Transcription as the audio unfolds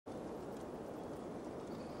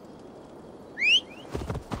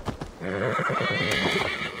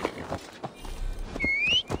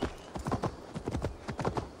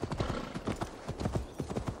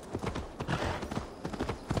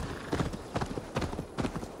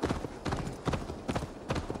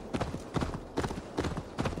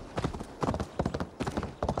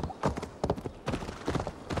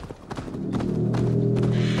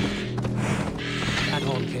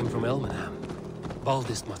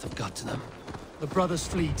Baldest must have got to them. The brothers'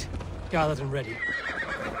 fleet, gathered and ready.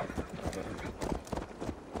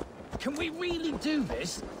 Can we really do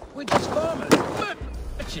this? We're just farmers,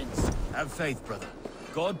 merchants. Have faith, brother.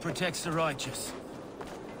 God protects the righteous.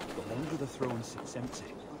 The longer the throne sits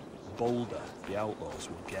empty, the bolder the outlaws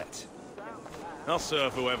will get. I'll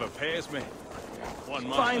serve whoever pays me.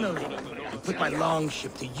 Finally, I put my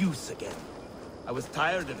longship to use again. I was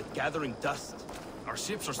tired of it gathering dust. Our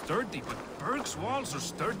ships are sturdy, but Berg's walls are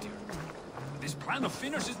sturdier. This plan of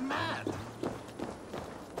Finner's is mad.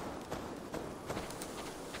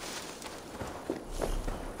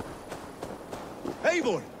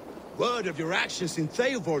 Eivor! Word of your actions in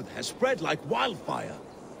Theodford has spread like wildfire.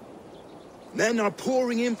 Men are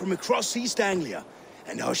pouring in from across East Anglia,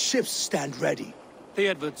 and our ships stand ready.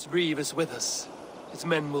 Theodford's reeve is with us. His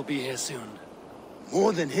men will be here soon.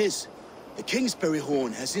 More than his. The Kingsbury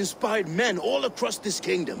Horn has inspired men all across this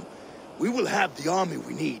kingdom. We will have the army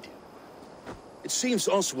we need. It seems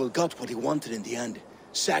Oswald got what he wanted in the end.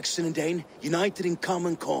 Saxon and Dane, united in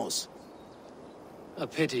common cause. A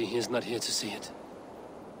pity he is not here to see it.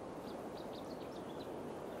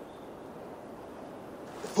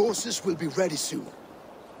 The forces will be ready soon.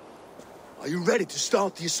 Are you ready to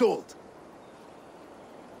start the assault?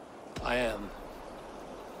 I am.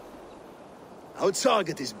 Our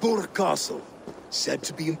target is Burg Castle, said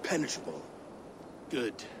to be impenetrable.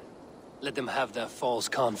 Good. Let them have their false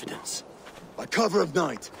confidence. By cover of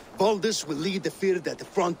night, Baldus will lead the field at the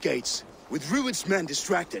front gates. With Rued's men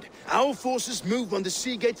distracted, our forces move on the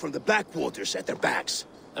sea gate from the backwaters at their backs.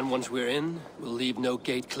 And once we're in, we'll leave no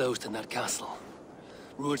gate closed in that castle.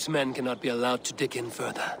 Rued's men cannot be allowed to dig in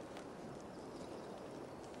further.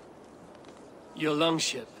 Your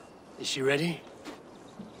longship, is she ready?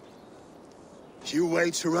 She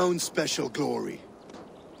awaits her own special glory.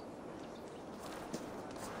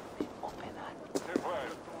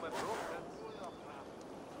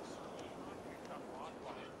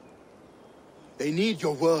 They need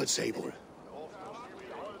your words, Eivor.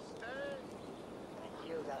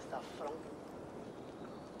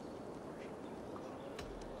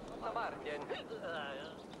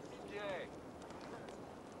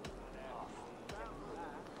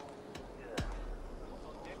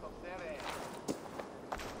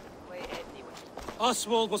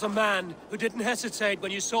 Oswald was a man who didn't hesitate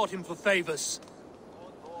when you sought him for favors.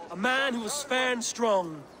 A man who was fair and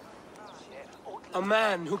strong. A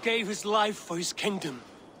man who gave his life for his kingdom.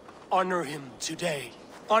 Honor him today.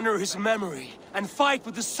 Honor his memory, and fight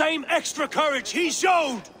with the same extra courage he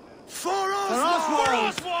showed! For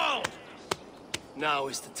Oswald! For Oswald! Now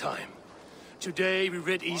is the time. Today we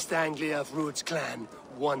rid East Anglia of Rued's clan,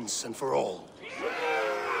 once and for all.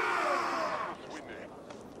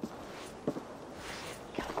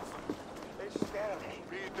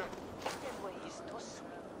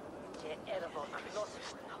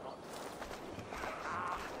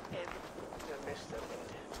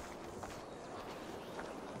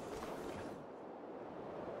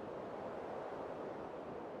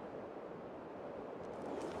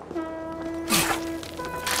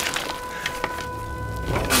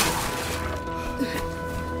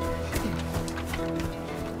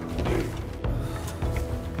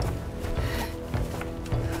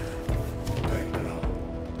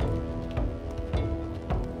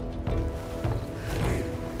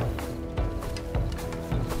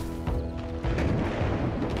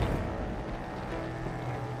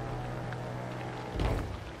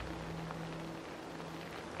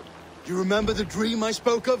 You remember the dream I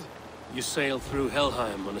spoke of? You sailed through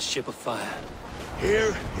Helheim on a ship of fire.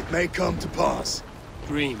 Here, it may come to pass.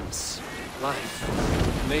 Dreams,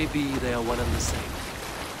 life, maybe they are one and the same.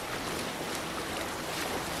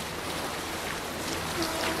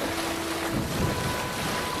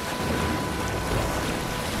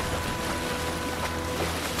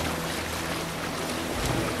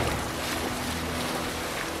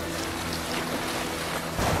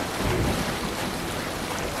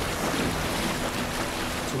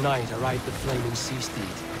 Tonight I ride the flaming sea steed,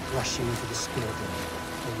 rushing to the spirit land.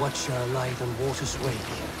 A watcher alight on water's wake.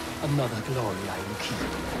 Another glory I will keep.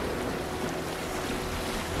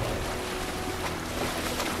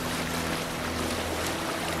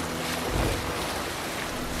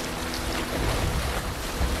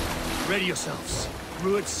 Ready yourselves.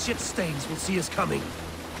 Druid's shit stains will see us coming.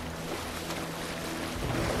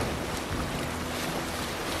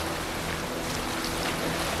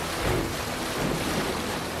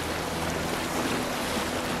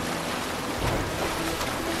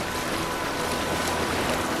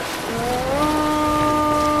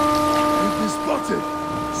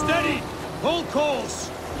 Hold course!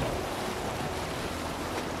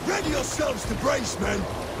 Ready yourselves to brace, men!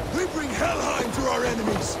 We bring Helheim to our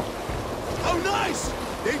enemies! How nice!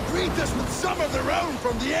 They greet us with some of their own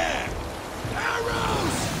from the air!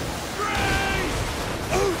 Arrows! Grace!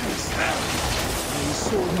 Odin's hell! May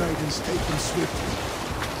sword maidens take them swiftly.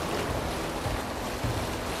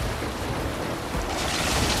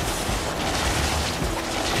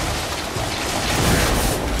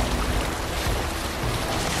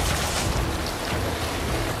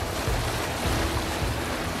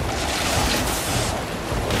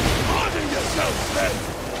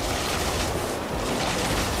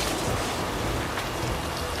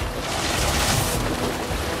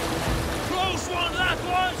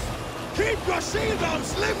 Keep your shield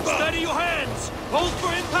arms limber! Steady your hands! Hold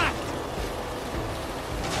for impact!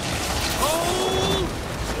 Hold!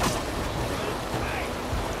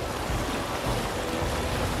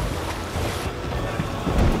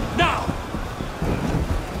 Now!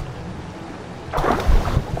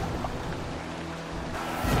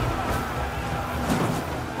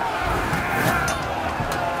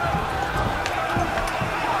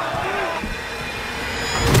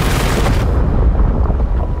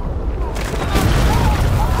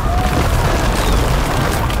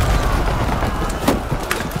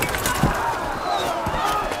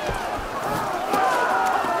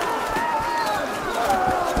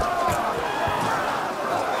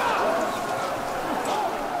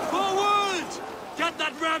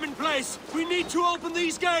 We need to open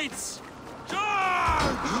these gates!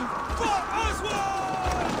 Charge! For Oswald!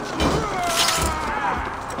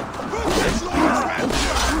 Ruthless Lord's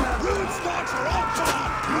Rampart! Rude stocks are all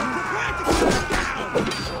gone! Prepare to put them down!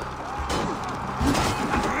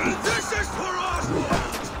 This is for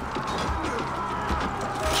Oswald!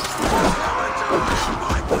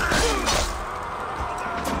 My blade!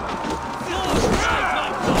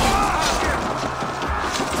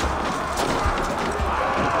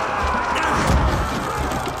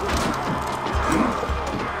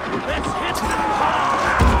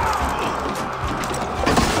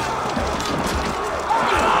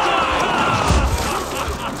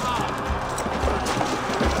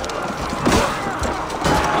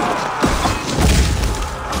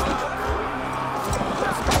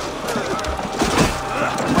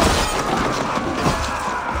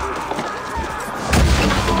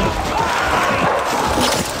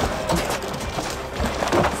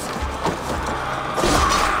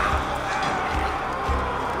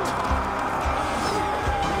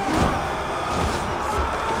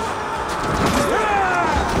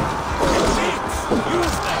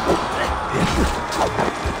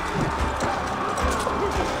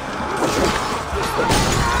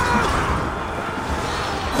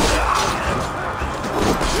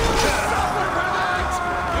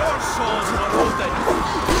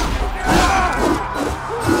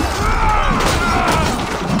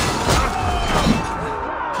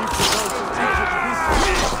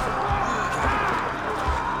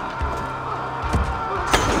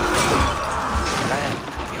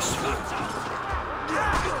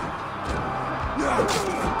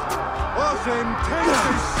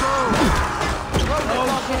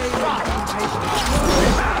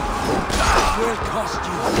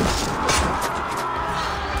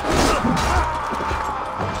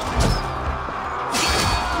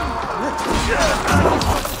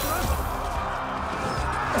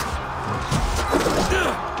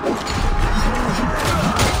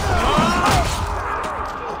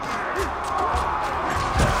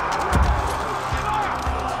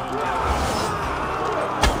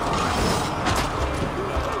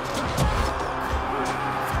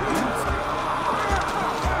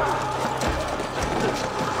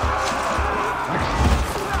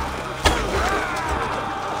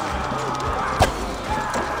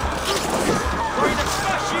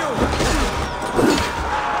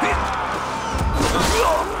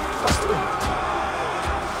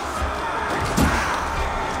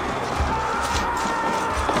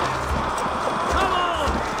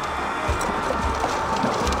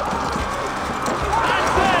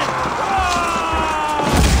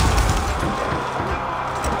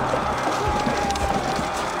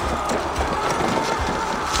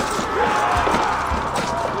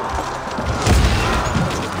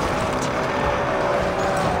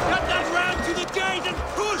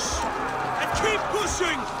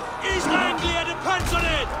 East Anglia depends on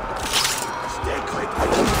it! Stay quick.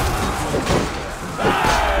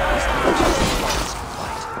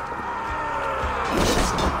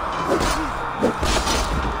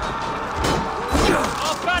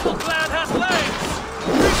 Our battle plan has legs!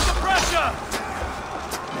 Reach the pressure!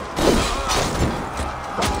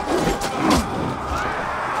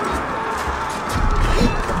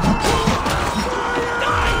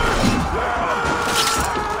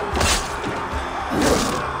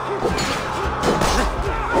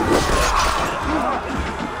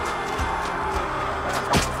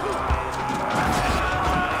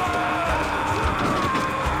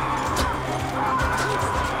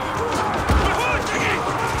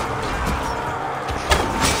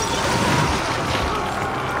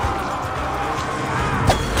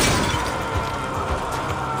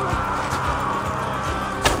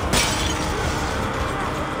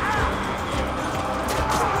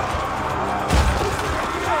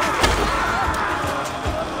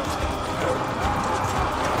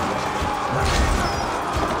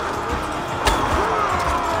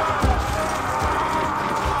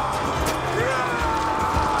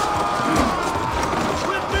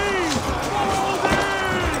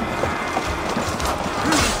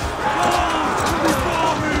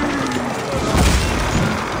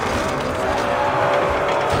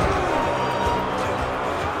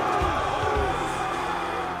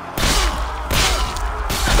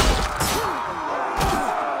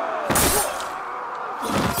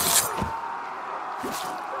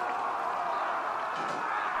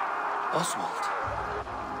 Oswald.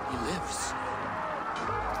 He lives.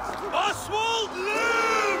 Oswald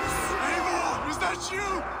lives! Eivor, is that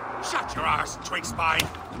you? Shut your arse, twig spine.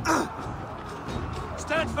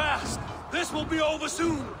 Stand fast! This will be over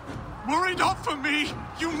soon! Worry not for me!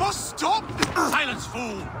 You must stop! Silence,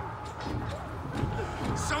 fool!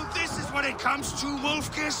 So this is what it comes to,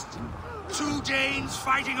 Wolfkist? 2 Danes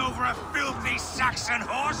fighting over a filthy Saxon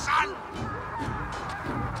whoreson?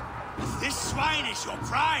 This swine is your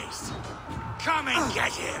prize! Come and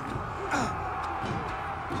get him!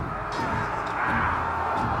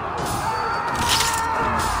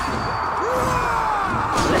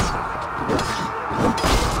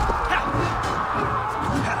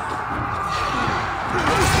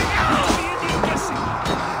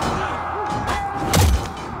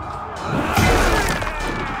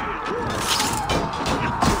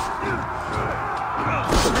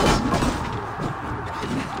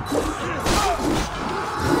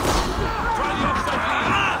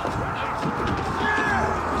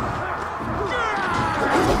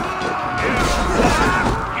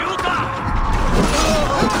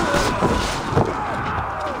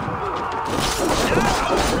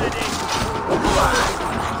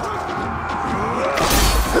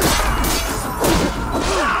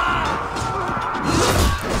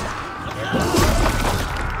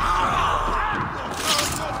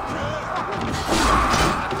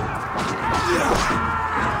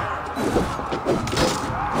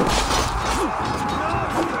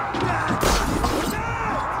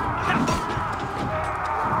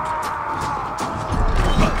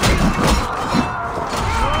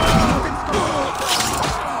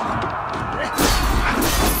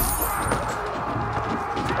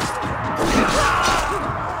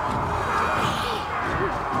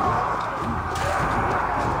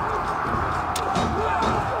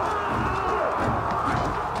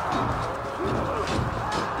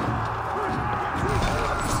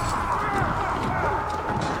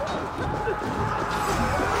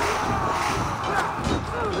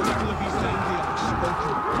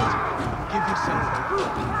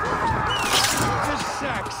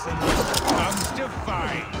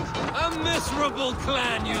 Miserable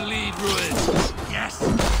clan you lead, Ruin. Yes,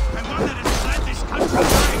 and one that has led this country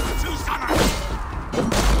for 2 summers!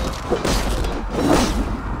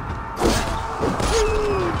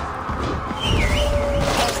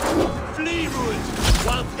 Flee, Ruin,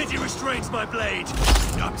 while pity restrains my blade.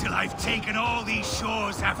 Not till I've taken all these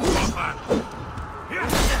shores have proper.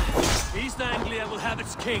 East Anglia will have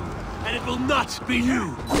its king, and it will not be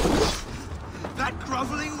you. That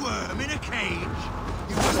groveling worm in a cage?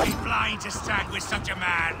 You must be blind to stand with such a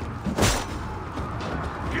man.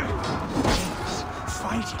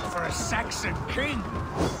 Fighting for a Saxon king.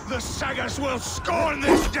 The Sagas will scorn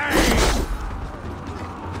this day!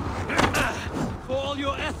 For all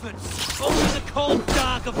your efforts, only the cold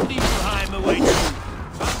dark of Niflheim awaits you.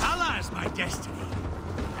 Valhalla is my destiny.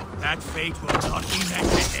 That fate will not be met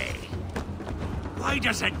today. Why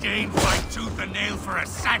does a Dane fight tooth and nail for a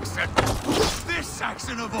Saxon? This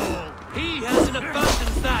Saxon of all! He has in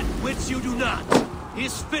abundance that which you do not. He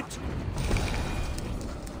is fit.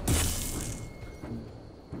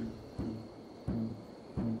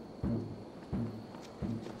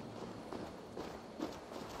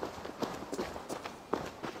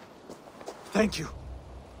 Thank you.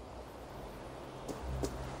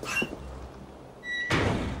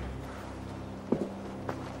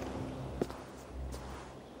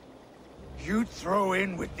 You throw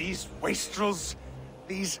in with these wastrels?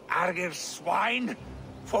 These Argir swine?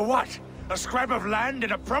 For what? A scrap of land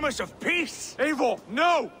and a promise of peace? Eivor,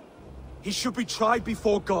 no! He should be tried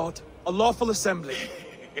before God, a lawful assembly.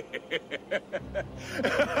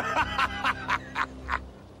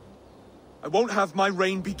 I won't have my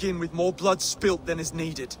reign begin with more blood spilt than is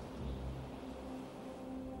needed.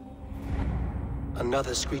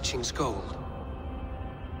 Another screeching scold.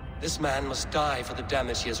 This man must die for the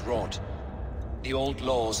damage he has wrought. The old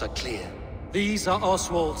laws are clear. These are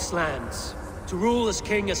Oswald's lands, to rule as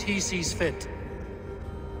king as he sees fit.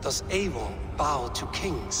 Does Eivor bow to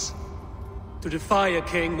kings? To defy a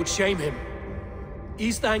king would shame him.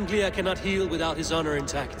 East Anglia cannot heal without his honor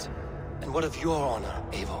intact. And what of your honor,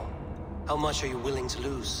 Eivor? How much are you willing to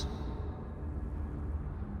lose?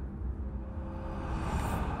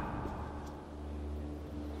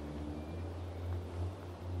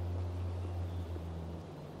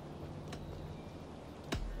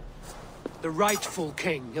 The rightful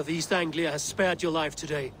king of East Anglia has spared your life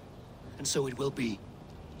today, and so it will be.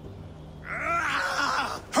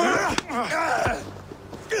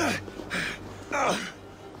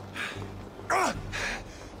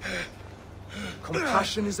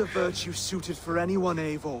 Compassion is a virtue suited for anyone,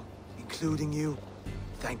 Eivor, including you.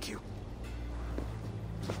 Thank you.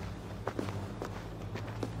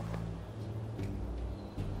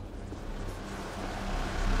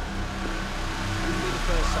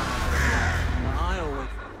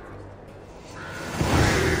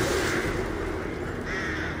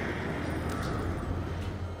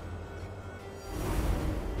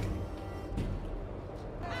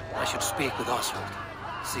 I should speak with Oswald,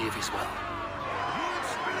 see if he's well.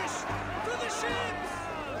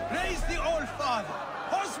 Praise the Old Father!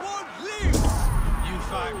 Oswald lives! You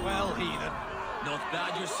fight well, heathen. Not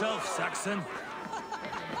bad yourself, Saxon.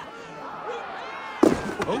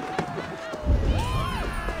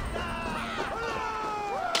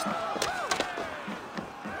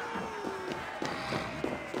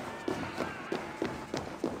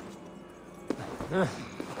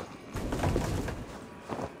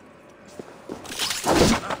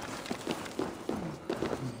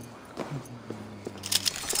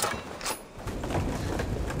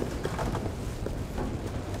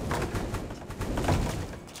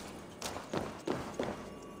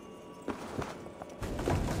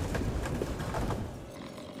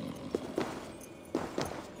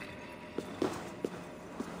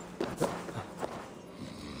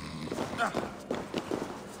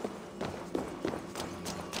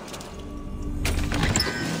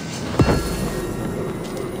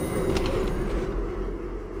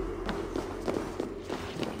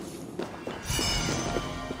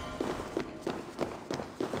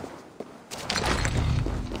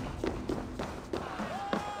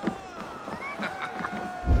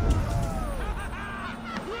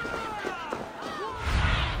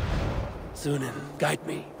 Sunan, guide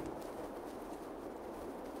me.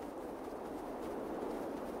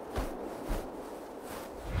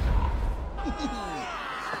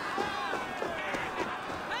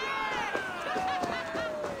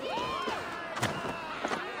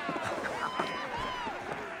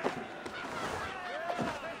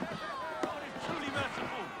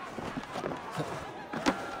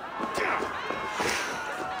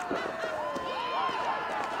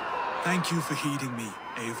 Thank you for heeding me,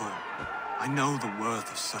 Eivor. I know the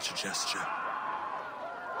worth of such a gesture.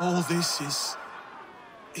 All this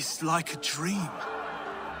is like a dream.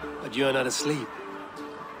 But you're not asleep.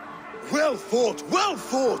 Well fought,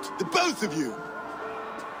 the both of you!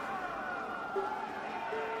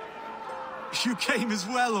 You came as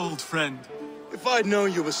well, old friend. If I'd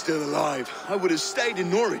known you were still alive, I would have stayed in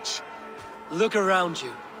Norwich. Look around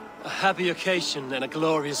you. A happy occasion and a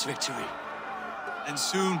glorious victory. And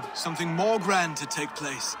soon, something more grand to take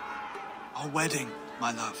place. Our wedding,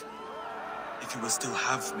 my love. If you will still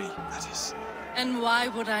have me, that is. And why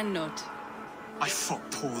would I not? I fought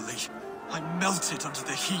poorly. I melted under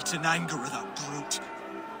the heat and anger of that brute.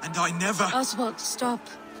 And I never... Oswald, stop.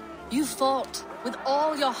 You fought with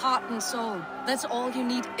all your heart and soul. That's all you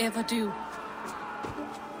need ever do.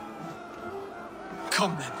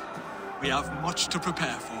 Come then. We have much to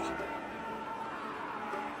prepare for.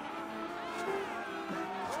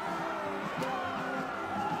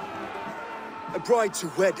 A bride to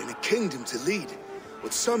wed and a kingdom to lead.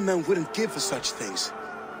 What some men wouldn't give for such things.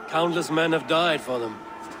 Countless men have died for them.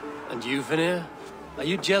 And you, Vanir? Are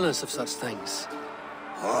you jealous of such things?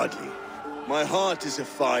 Hardly. My heart is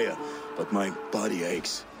afire, but my body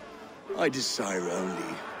aches. I desire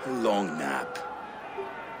only a long nap.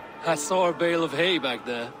 I saw a bale of hay back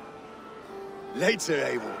there. Later,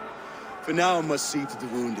 Eivor. For now, I must see to the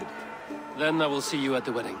wounded. Then I will see you at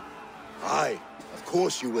the wedding. Aye, of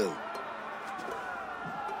course you will.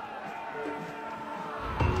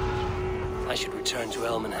 I should return to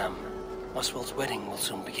Elmenham. Oswald's wedding will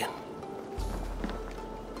soon begin.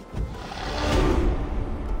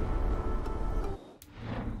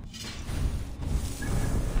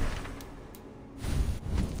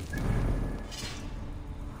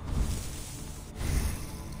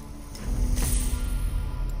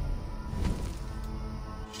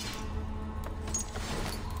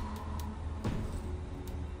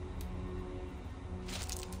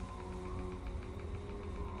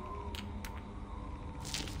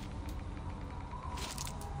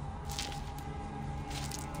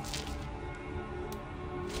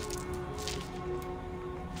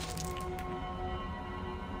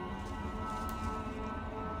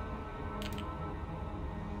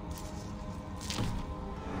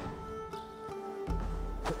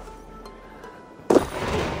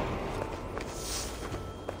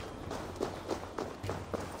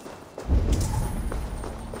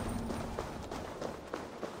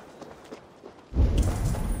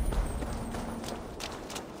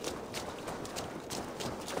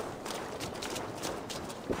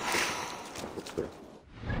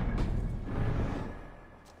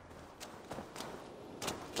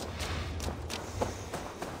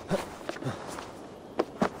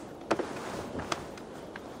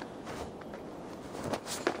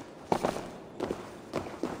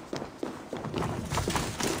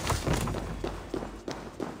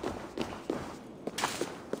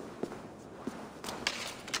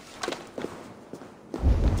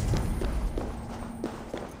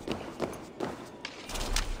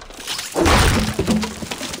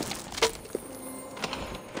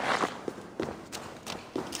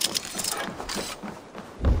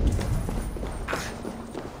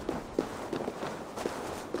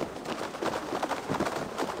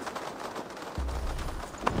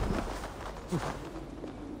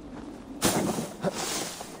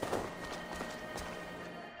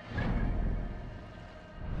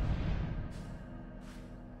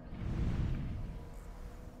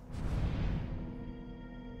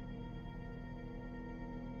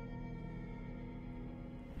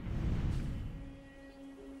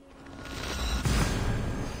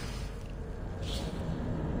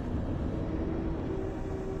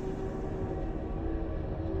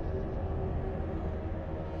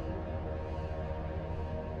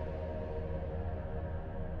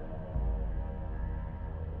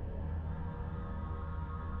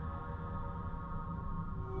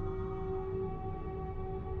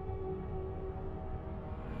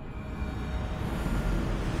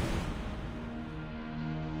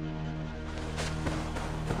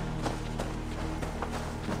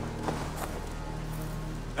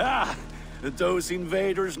 Ah! Those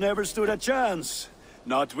invaders never stood a chance.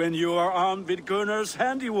 Not when you are armed with Gunnar's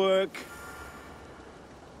handiwork.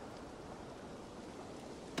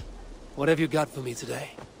 What have you got for me today?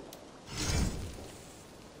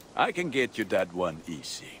 I can get you that one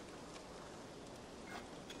easy.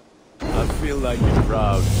 I feel like your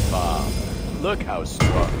proud father. Look how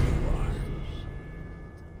strong you are.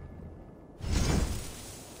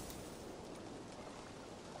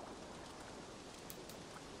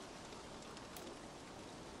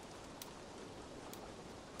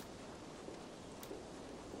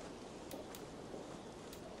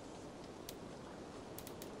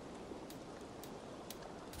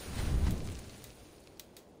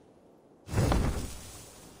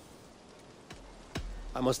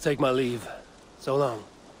 I must take my leave. So long.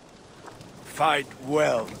 Fight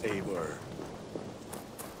well, Eivor.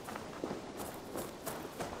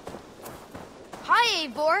 Hi,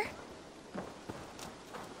 Eivor.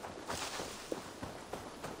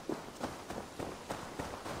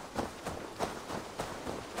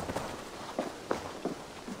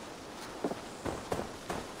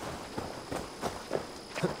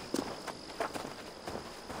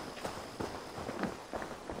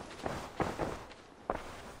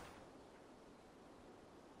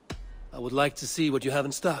 I would like to see what you have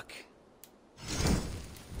in stock.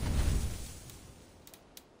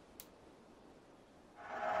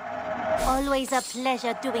 Always a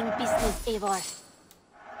pleasure doing business, Eivor.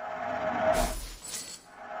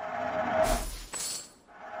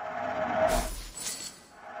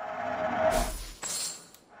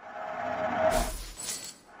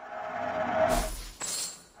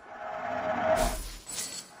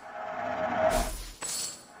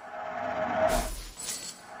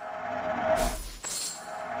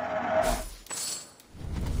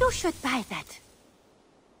 should buy that.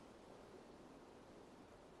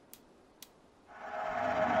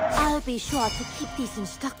 I'll be sure to keep these in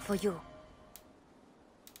stock for you.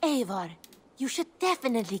 Eivor, you should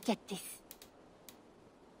definitely get this.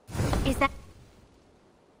 Is that...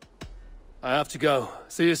 I have to go.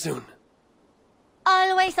 See you soon.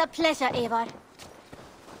 Always a pleasure, Eivor.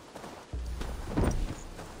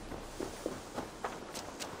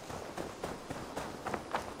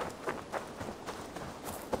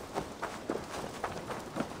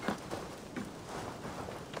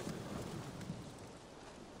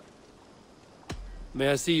 May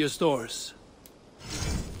I see your stores?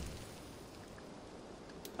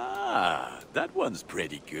 Ah, that one's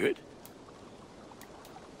pretty good.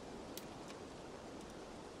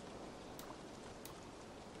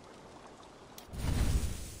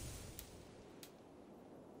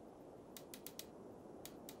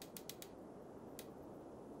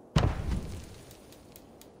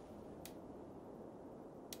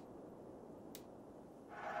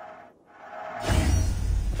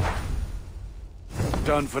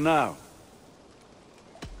 Done for now.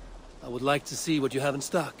 I would like to see what you have in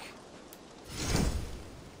stock.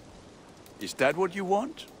 Is that what you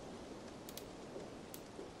want?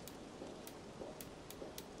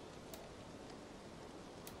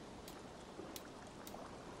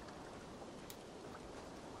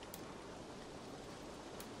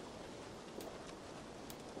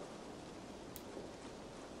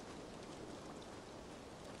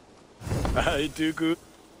 I do good.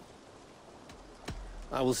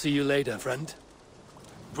 I will see you later, friend.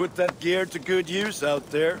 Put that gear to good use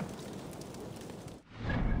out there.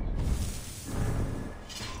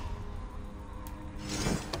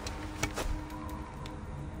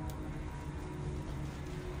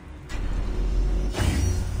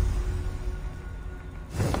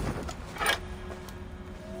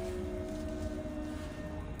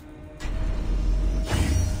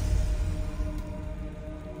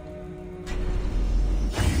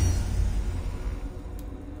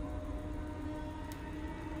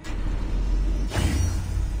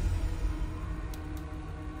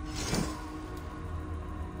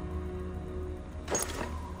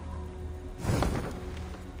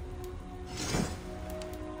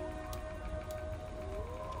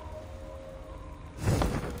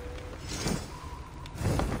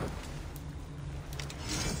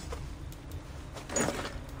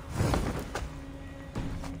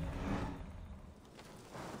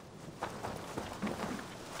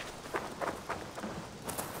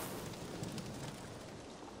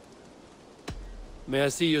 May I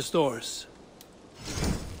see your stores?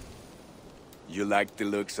 You like the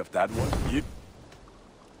looks of that one?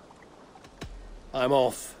 I'm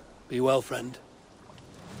off. Be well, friend.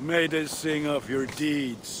 May they sing of your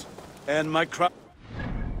deeds, and my cry.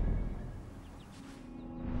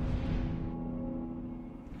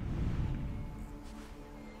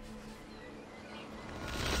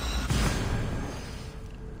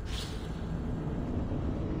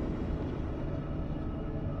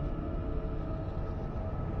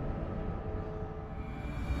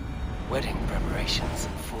 Wedding preparations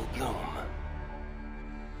in full bloom.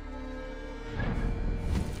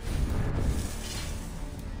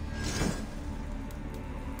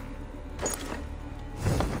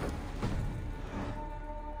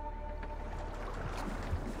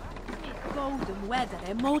 Golden weather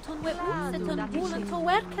moton we useton bulen to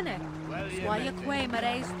werkene. Swaje kwemer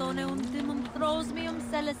eiston undimum throws me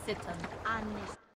selesiton.